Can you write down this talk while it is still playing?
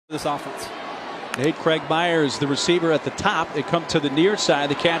this offense. Craig Myers, the receiver at the top. They come to the near side.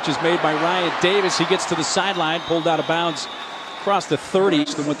 The catch is made by Ryan Davis. He gets to the sideline, pulled out of bounds across the 30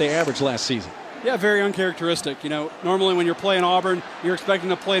 than what they averaged last season. Yeah, very uncharacteristic. You know, normally when you're playing Auburn, you're expecting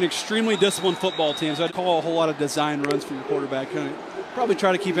to play an extremely disciplined football team. So I'd call a whole lot of design runs for your quarterback. Probably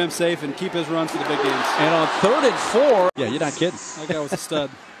try to keep him safe and keep his runs for the big games. And on 3rd and 4, yeah, you're not kidding. That guy was a stud.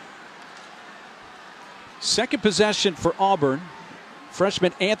 Second possession for Auburn.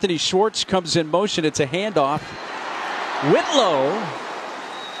 Freshman Anthony Schwartz comes in motion. It's a handoff. Whitlow.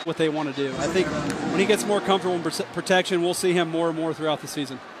 What they want to do. I think when he gets more comfortable in protection, we'll see him more and more throughout the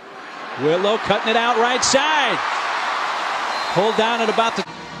season. Whitlow cutting it out right side. Pulled down at about the...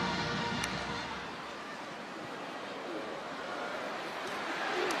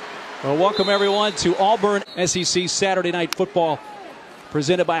 Well, welcome everyone to Auburn SEC Saturday Night Football,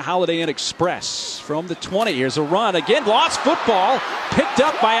 presented by Holiday Inn Express. From the 20, here's a run. Again, lost football. Picked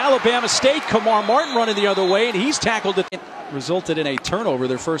up by Alabama State. Kamar Martin running the other way, and he's tackled it. Resulted in a turnover,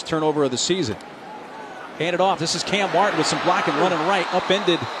 their first turnover of the season. Handed off. This is Cam Martin with some blocking, running right,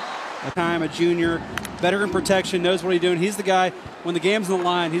 upended. A junior, better in protection, knows what he's doing. He's the guy, when the game's on the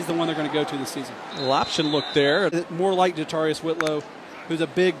line, he's the one they're going to go to this season. A little option look there. More like Jatarius Whitlow, who's a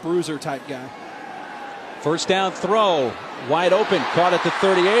big bruiser type guy. First down throw, wide open, caught at the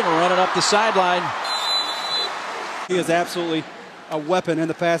 38 and running up the sideline. He is absolutely a weapon in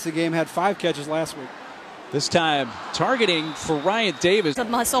the passing game, had 5 catches last week. This time targeting for Ryan Davis. The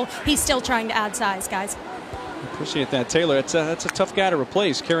muscle, he's still trying to add size, guys. Appreciate that, Taylor. That's a tough guy to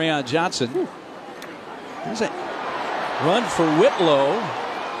replace. Kerryon Johnson. There's a run for Whitlow.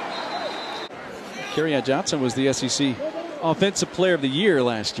 Kerryon Johnson was the SEC Offensive Player of the Year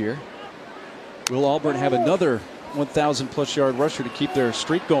last year. Will Auburn have another 1,000-plus yard rusher to keep their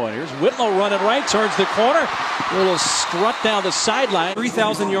streak going? Here's Whitlow running right, turns the corner. A little strut down the sideline.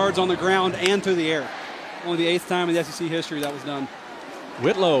 3,000 yards on the ground and through the air. Only the 8th time in the SEC history that was done.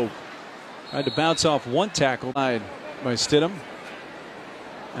 Whitlow tried to bounce off one tackle by Stidham.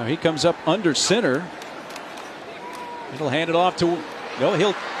 Now he comes up under center. He'll hand it off to, no,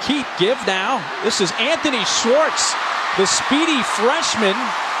 he'll give now. This is Anthony Schwartz, the speedy freshman.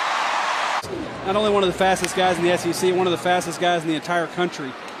 Not only one of the fastest guys in the SEC, one of the fastest guys in the entire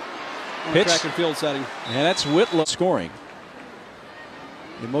country on a track and field setting. And that's Whitlow scoring.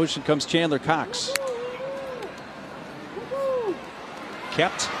 In motion comes Chandler Cox.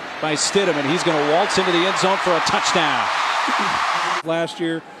 Kept by Stidham, and he's going to waltz into the end zone for a touchdown. Last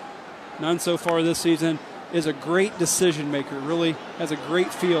year, none so far this season, is a great decision maker. Really has a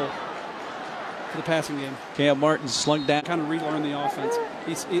great feel for the passing game. Cam Martin slung down. Kind of relearn the offense.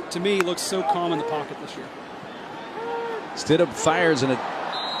 To me, he looks so calm in the pocket this year. Stidham fires and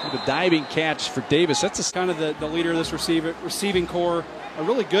a diving catch for Davis. That's kind of the leader of this receiving core. A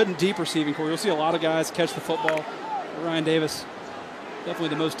really good and deep receiving core. You'll see a lot of guys catch the football. Ryan Davis, definitely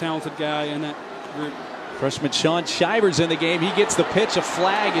the most talented guy in that group. Freshman Sean Shivers in the game. He gets the pitch. A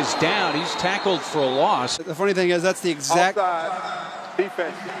flag is down. He's tackled for a loss. The funny thing is that's the exact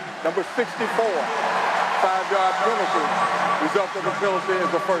defense. Number 64. 5-yard penalty. Result of the penalty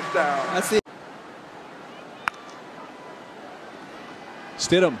is a first down. That's the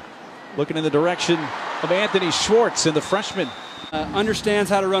Stidham looking in the direction of Anthony Schwartz, and the freshman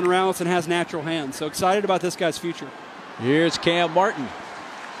understands how to run routes and has natural hands. So excited about this guy's future. Here's Cam Martin.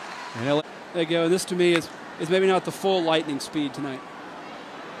 There you go. And this to me is maybe not the full lightning speed tonight.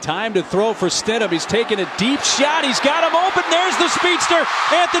 Time to throw for Stidham. He's taking a deep shot. He's got him open. There's the speedster,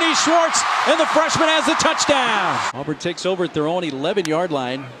 Anthony Schwartz, and the freshman has the touchdown. Auburn takes over at their own 11-yard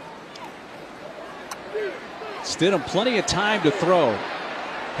line. Stidham, plenty of time to throw.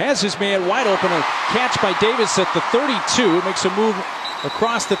 Has his man wide open. A catch by Davis at the 32. Makes a move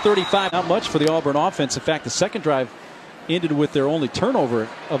across the 35. Not much for the Auburn offense. In fact, the second drive ended with their only turnover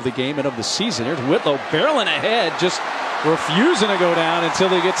of the game and of the season. Here's Whitlow barreling ahead, just refusing to go down until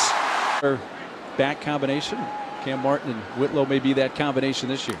he gets their back combination. Cam Martin and Whitlow may be that combination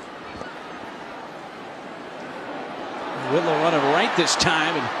this year. Whitlow running right this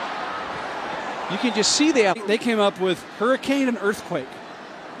time, and you can just see they came up with hurricane and earthquake.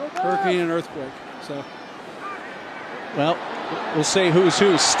 Hurricane and earthquake. So, well, we'll say who's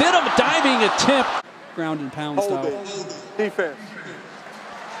who. Stidham diving attempt. Ground and pound style. Defense.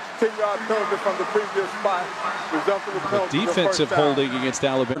 10-yard penalty from the previous spot. Result of the penalty. Defensive holding against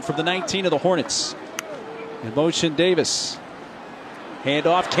Alabama from the 19 of the Hornets. In motion, Davis.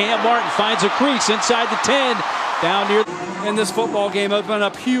 Handoff. Cam Martin finds a crease inside the 10. Down near. In this football game, opening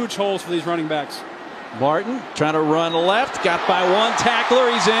up huge holes for these running backs. Martin trying to run left. Got by one tackler.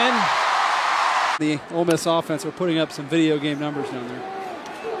 He's in. The Ole Miss offense are putting up some video game numbers down there.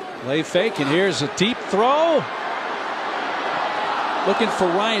 Lay fake, and here's a deep throw. Looking for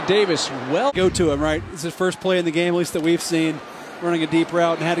Ryan Davis. Well, go to him, right? It's his first play in the game, at least that we've seen, running a deep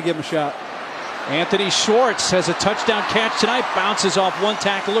route, and had to give him a shot. Anthony Schwartz has a touchdown catch tonight. Bounces off one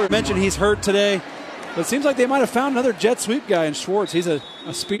tackler. I mentioned he's hurt today, but it seems like they might have found another jet sweep guy in Schwartz. He's a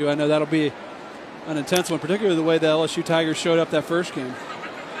speed. I know that'll be an intense one, particularly the way the LSU Tigers showed up that first game.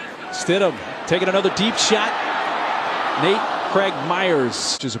 Stidham taking another deep shot. Nate Craig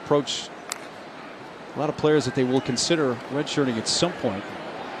Myers. His approach. A lot of players that they will consider redshirting at some point.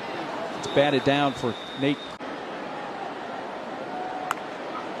 It's batted down for Nate.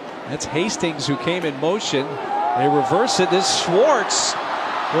 That's Hastings who came in motion. They reverse it. This Schwartz,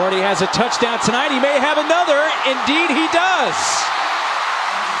 who already has a touchdown tonight. He may have another. Indeed, he does.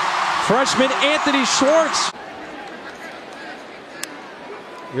 Freshman Anthony Schwartz.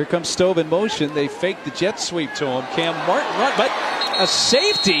 Here comes Stove in motion. They fake the jet sweep to him. Cam Martin run, but a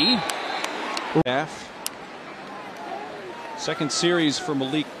safety. Second series for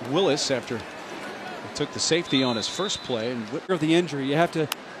Malik Willis after he took the safety on his first play. And of the injury, you have to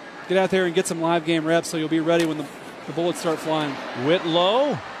get out there and get some live game reps so you'll be ready when the bullets start flying. Whitlow,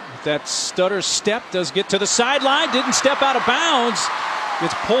 with that stutter step, does get to the sideline. Didn't step out of bounds.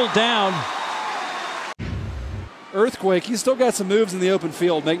 Gets pulled down. Earthquake, he's still got some moves in the open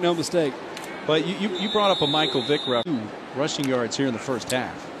field, make no mistake. But you brought up a Michael Vick rushing yards here in the first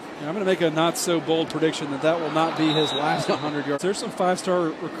half. Yeah, I'm going to make a not so bold prediction that will not be his last 100 yards. There's some five-star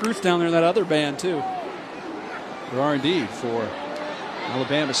recruits down there in that other band too. There are indeed for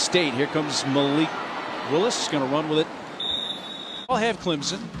Alabama State. Here comes Malik Willis, going to run with it. I'll have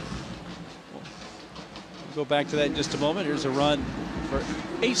Clemson. We'll go back to that in just a moment. Here's a run for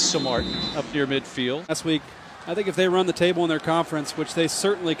Ace Samart up near midfield. Last week, I think if they run the table in their conference, which they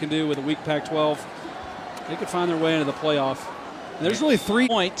certainly can do with a weak Pac-12, they could find their way into the playoff. And there's really 3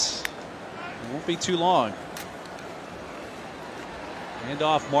 points. It won't be too long. Hand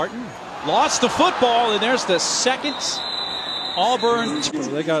off Martin. Lost the football, and there's the second. Auburn.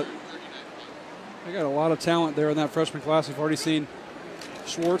 They got a lot of talent there in that freshman class. We've already seen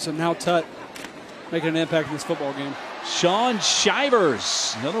Schwartz and now Tutt making an impact in this football game. Sean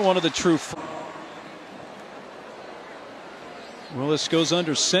Shivers, another one of the true. Willis goes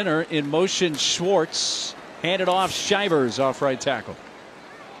under center. In motion, Schwartz. Handed off Shivers off right tackle.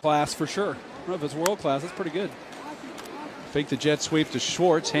 Class for sure. I don't know if it's world class. That's pretty good. Fake the jet sweep to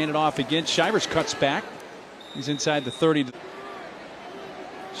Schwartz. Handed off again. Shivers cuts back. He's inside the 30.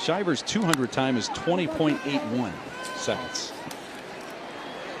 Shivers' 200 time is 20.81 seconds.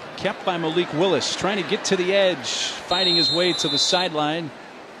 Kept by Malik Willis, trying to get to the edge, fighting his way to the sideline.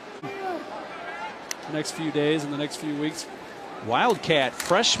 The next few days and the next few weeks. Wildcat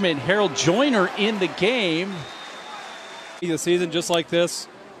freshman Harold Joyner in the game. The season just like this.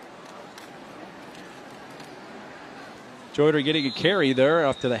 Joyner getting a carry there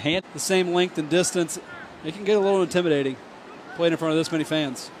off to the hand. The same length and distance. It can get a little intimidating playing in front of this many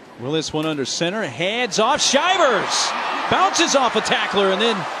fans. Willis went under center. Hands off Shivers. Bounces off a tackler and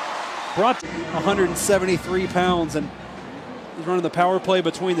then brought 173 pounds and he's running the power play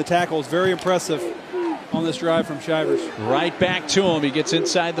between the tackles. Very impressive on this drive from Shivers. Right back to him. He gets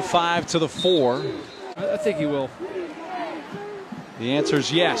inside the 5 to the 4. I think he will. The answer is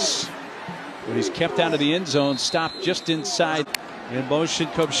yes. But he's kept out of the end zone. Stopped just inside. In motion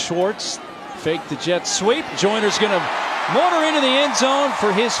comes Schwartz. Fake the jet sweep. Joyner's going to motor into the end zone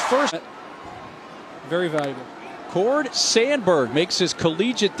for his first. Very valuable. Cord Sandberg makes his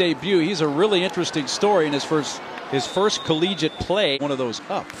collegiate debut. He's a really interesting story in his first collegiate play. One of those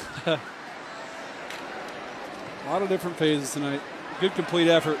up. A lot of different phases tonight. Good complete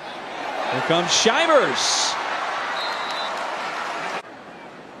effort. Here comes Shivers.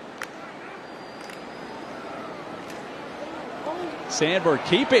 Sandberg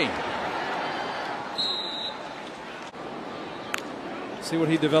keeping. See what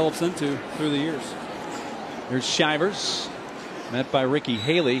he develops into through the years. Here's Shivers, met by Ricky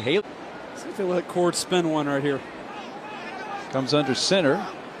Haley. Haley. See if they let Cord spin one right here. Comes under center.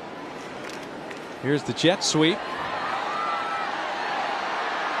 Here's the jet sweep.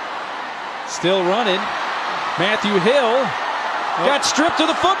 Still running. Matthew Hill got stripped of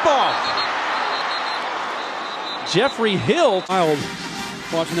the football. Jeffrey Hill. Wild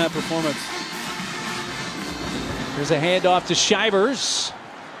watching that performance. There's a handoff to Shivers.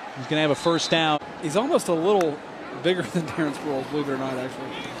 He's going to have a first down. He's almost a little bigger than Darren Sproles, believe it or not, actually.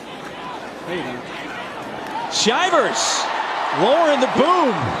 There you go. Shivers lowering the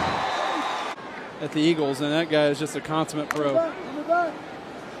boom. At the Eagles, and that guy is just a consummate pro.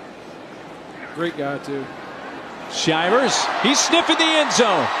 Great guy, too. Shivers, he's sniffing the end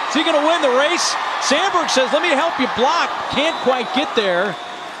zone. Is he going to win the race? Sandberg says, let me help you block. Can't quite get there.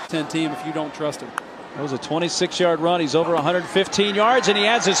 10 team if you don't trust him. That was a 26-yard run. He's over 115 yards, and he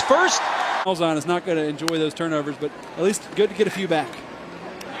has his first. Malzahn is not going to enjoy those turnovers, but at least good to get a few back.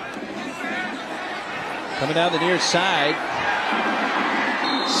 Coming down the near side,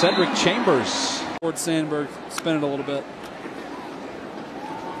 Cedric Chambers. Towards Sandberg, spin it a little bit.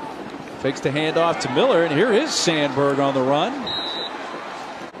 Fakes the handoff to Miller, and here is Sandberg on the run.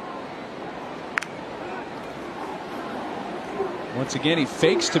 Once again, he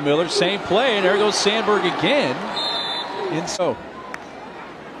fakes to Miller, same play, and there goes Sandberg again. And so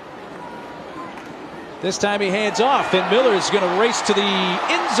this time he hands off, and Miller is going to race to the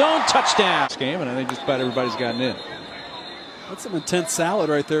end zone touchdown. This game, and I think just about everybody's gotten in. That's some intense salad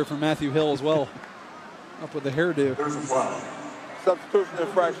right there from Matthew Hill as well. Up with the hairdo. Substitution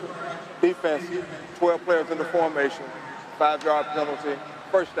infraction. Defense, 12 players in the formation. 5-yard penalty.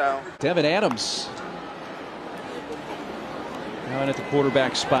 First down. Devin Adams now in at the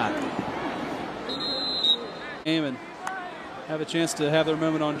quarterback spot. And have a chance to have their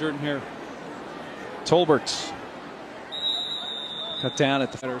moment on Jordan Hare. Tolbert cut down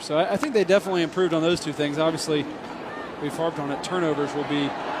at the better. So I think they definitely improved on those two things. Obviously, we've harped on it. Turnovers will be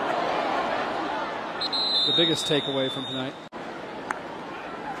the biggest takeaway from tonight.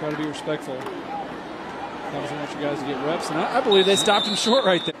 Try to be respectful. Obviously, want you guys to get reps, and I believe they stopped him short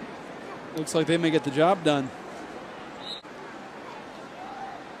right there. Looks like they may get the job done.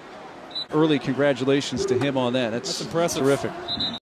 Early congratulations to him on that. That's impressive. Terrific.